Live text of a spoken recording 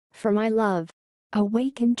for my love.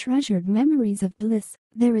 Awaken treasured memories of bliss,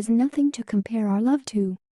 there is nothing to compare our love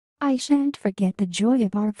to. I shan't forget the joy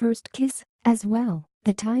of our first kiss, as well,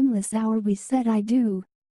 the timeless hour we said I do.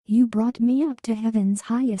 You brought me up to heaven's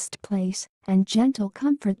highest place, and gentle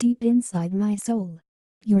comfort deep inside my soul.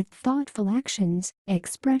 Your thoughtful actions,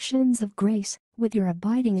 expressions of grace, with your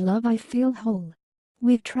abiding love I feel whole.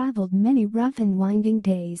 We've traveled many rough and winding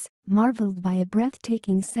days, marveled by a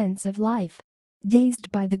breathtaking sense of life.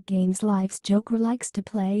 Dazed by the games life's joker likes to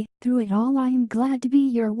play, through it all I am glad to be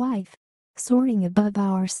your wife. Soaring above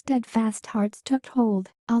our steadfast hearts took hold,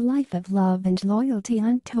 a life of love and loyalty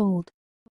untold.